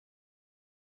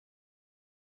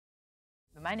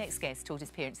My next guest told his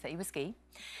parents that he was gay.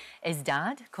 His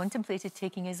dad contemplated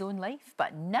taking his own life,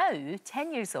 but now,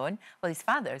 10 years on, well, his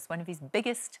father's one of his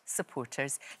biggest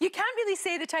supporters. You can't really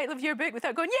say the title of your book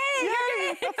without going, yay,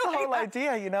 yay! That's the whole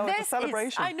idea, you know, it's a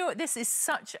celebration. I know, this is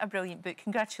such a brilliant book.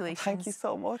 Congratulations. Thank you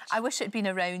so much. I wish it had been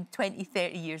around 20,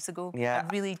 30 years ago. Yeah,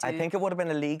 I really do. I think it would have been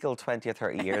illegal 20 or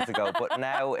 30 years ago, but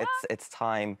now it's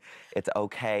time, it's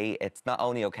okay. It's not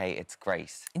only okay, it's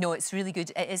great. No, it's really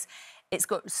good. It is. It's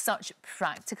got such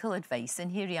practical advice in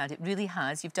here, Riyadh. It really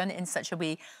has. You've done it in such a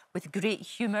way with great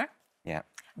humour, yeah,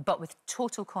 but with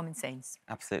total common sense.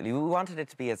 Absolutely. We wanted it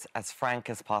to be as frank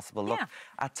as possible. Look,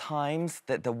 at times,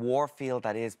 the war field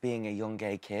that is being a young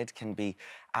gay kid can be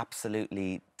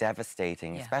absolutely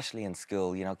devastating, especially in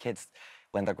school. You know, kids,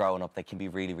 when they're growing up, they can be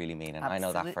really, really mean, and I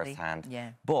know that firsthand.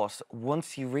 Yeah. But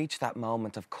once you reach that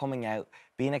moment of coming out,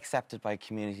 being accepted by a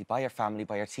community, by your family,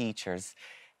 by your teachers,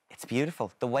 it's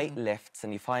beautiful. The weight lifts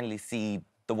and you finally see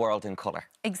the world in colour.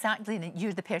 Exactly, and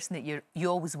you're the person that you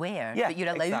always wear, yeah, but you're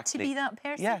allowed to be that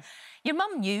person. Yeah. Your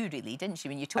mum knew, really, didn't she,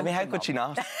 when you told her? I mean, how could she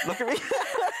not? Look at me.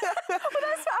 Well,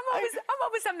 that's what I'm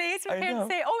always amazed when parents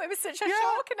say, oh, it was such a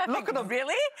shock, and I think, at them.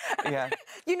 Really? Yeah.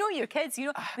 You know your kids, you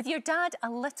know, with your dad, a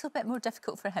little bit more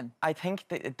difficult for him. I think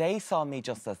that they saw me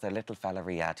just as their little fella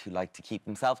Riyadh, who liked to keep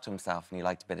himself to himself and he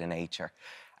liked a bit of nature.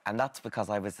 And that's because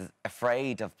I was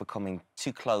afraid of becoming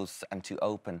too close and too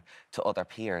open to other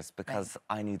peers because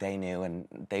I knew they knew and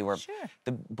they were... Sure.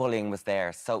 The bullying was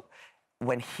there. So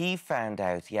when he found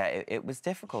out, yeah, it was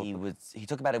difficult. He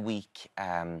took about a week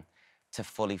to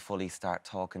fully start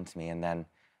talking to me, and then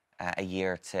a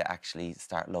year to actually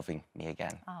start loving me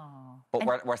again. Oh.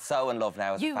 But we're so in love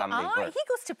now as a family. He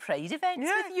goes to pride events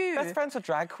with you. Best friends with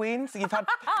drag queens. You've had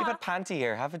Panty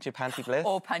here, haven't you? Panty Bliss.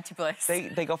 Oh, Panty Bliss.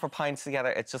 They go for pints together.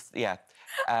 It's just, yeah.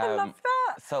 I love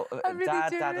that. So really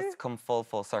Dad has come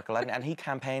full circle, and he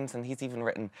campaigns, and he's even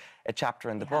written a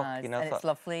chapter in the book. You know, and it's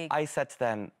lovely. I said to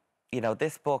them, you know,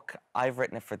 this book, I've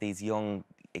written it for these young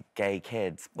gay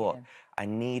kids, but I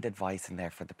need advice in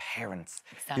there for the parents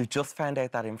who've just found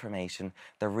out that information.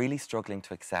 They're really struggling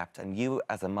to accept, and you,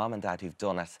 as a mum and dad who've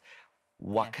done it,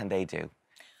 what can they do?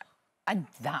 And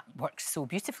that works so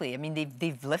beautifully. I mean,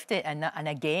 they've lived it, and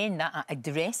again, that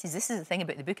addresses, this is the thing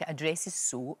about the book, it addresses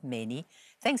so many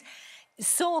things.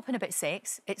 So open about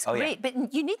sex, it's great, but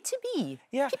you need to be.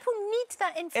 Yeah. People need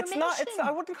that information.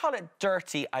 I wouldn't call it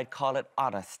dirty, I'd call it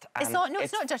honest. It's not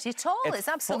dirty at all, it's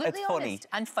absolutely honest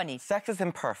and funny. Sex is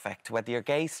imperfect, whether you're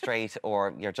gay, straight,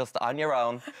 or you're just on your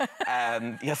own.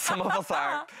 Yes, some of us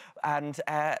are. And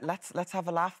let's have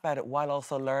a laugh about it while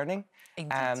also learning.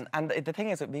 And the thing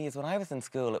is with me is when I was in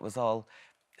school, it was all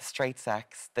straight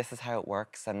sex, this is how it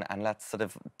works, and let's sort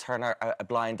of turn a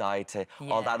blind eye to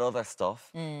all that other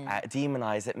stuff,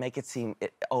 demonise it, make it seem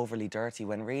overly dirty,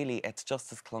 when really it's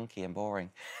just as clunky and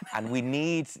boring. And we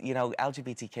need, you know,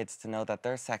 LGBT kids to know that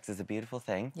their sex is a beautiful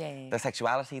thing, their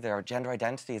sexuality, their gender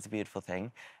identity is a beautiful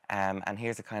thing, and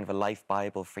here's a kind of a life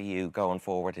Bible for you going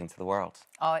forward into the world.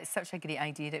 Oh, it's such a great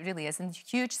idea, it really is, and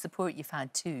huge support you've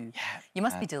had too. Yeah, you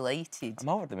must be delighted. I'm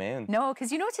over the moon. No,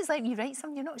 because you know what it's like when you write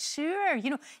something, you're not sure.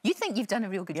 You know, you think you've done a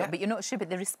real good job, but you're not sure, but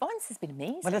the response has been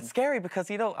amazing. Well, it's scary because,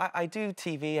 you know, I do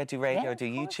TV, I do radio, I do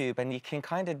YouTube, and you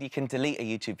can delete a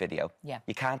YouTube video. Yeah.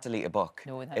 You can't delete a book.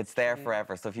 No, it's there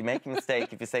forever. So if you make a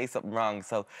mistake, if you say something wrong,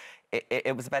 so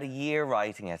it was about a year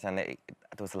writing it, and there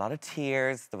was a lot of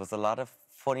tears, there was a lot of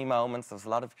funny moments, there was a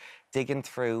lot of digging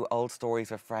through old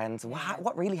stories with friends.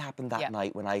 What really happened that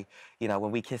night when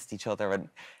we kissed each other,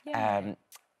 and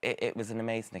it was an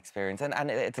amazing experience, and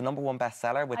it's a #1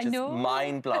 bestseller, which is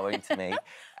mind-blowing to me.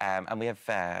 And we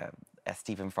have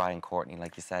Stephen Fry and Courtney,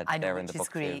 like you said, there in the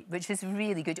book too. Which is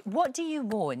really good. What do you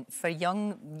want for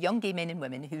young gay men and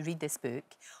women who read this book,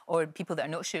 or people that are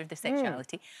not sure of their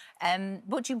sexuality?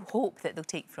 What do you hope that they'll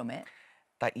take from it?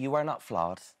 That you are not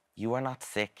flawed. You are not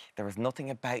sick. There is nothing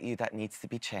about you that needs to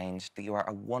be changed. That you are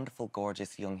a wonderful,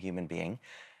 gorgeous young human being.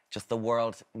 Just the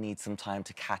world needs some time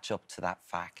to catch up to that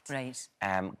fact. Right.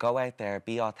 Go out there,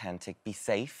 be authentic, be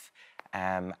safe,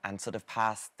 and sort of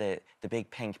pass the big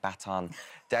pink baton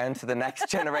down to the next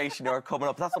generation who are coming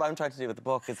up. That's what I'm trying to do with the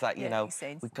book, is that, you know,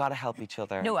 we've got to help each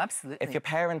other. No, absolutely. If your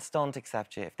parents don't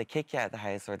accept you, if they kick you out of the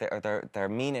house, or they're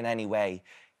mean in any way,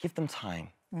 give them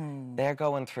time. They're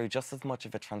going through just as much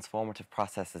of a transformative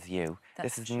process as you.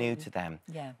 This is new to them.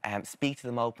 Yeah. Speak to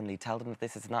them openly. Tell them that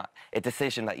this is not a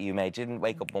decision that you made. You didn't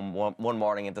wake up one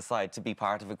morning and decide to be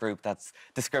part of a group that's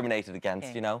discriminated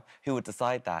against, you know? Who would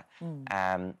decide that?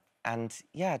 And,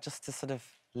 yeah, just to sort of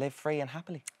live free and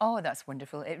happily. Oh, that's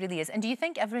wonderful. It really is. And do you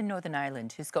think ever in Northern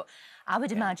Ireland, who's got, I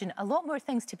would imagine, a lot more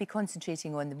things to be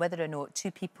concentrating on than whether or not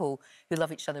two people who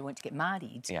love each other want to get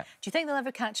married? Yeah. Do you think they'll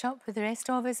ever catch up with the rest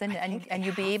of us and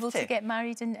you'll be able to get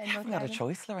married in Northern Ireland? Not a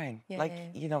choice, Lorraine. Yeah, like,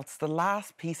 you know, it's the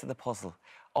last piece of the puzzle.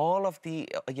 All of the,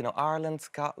 you know, Ireland,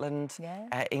 Scotland,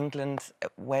 England,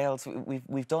 Wales,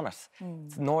 we've done it.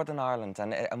 It's Northern Ireland,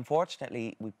 and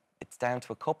unfortunately, it's down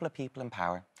to a couple of people in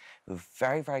power who have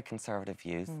very, very conservative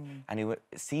views and who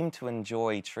seem to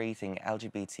enjoy treating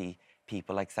LGBT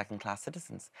people like second-class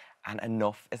citizens. And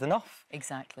enough is enough.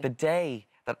 Exactly. The day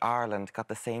that Ireland got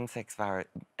the same-sex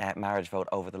marriage vote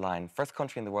over the line, first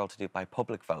country in the world to do it by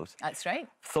public vote. That's right.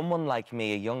 Someone like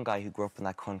me, a young guy who grew up in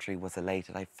that country, was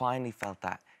elated. I finally felt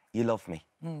that you love me,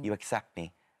 you accept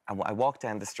me. And I walked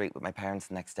down the street with my parents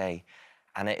the next day,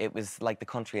 and it was like the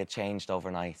country had changed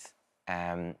overnight.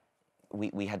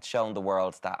 We had shown the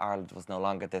world that Ireland was no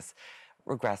longer this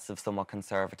regressive, somewhat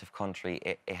conservative country.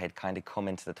 It had kind of come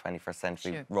into the 21st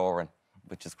century roaring,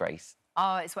 which is great.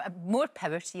 Oh, it's more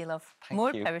power to you, love.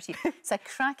 More power to you. It's a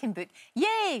cracking book.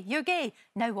 Yay, you're gay.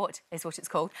 Now what is what it's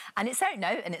called. And it's out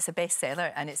now and it's a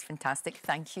bestseller and it's fantastic.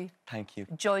 Thank you. Thank you.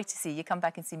 Joy to see you. Come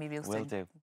back and see me real soon. Will do.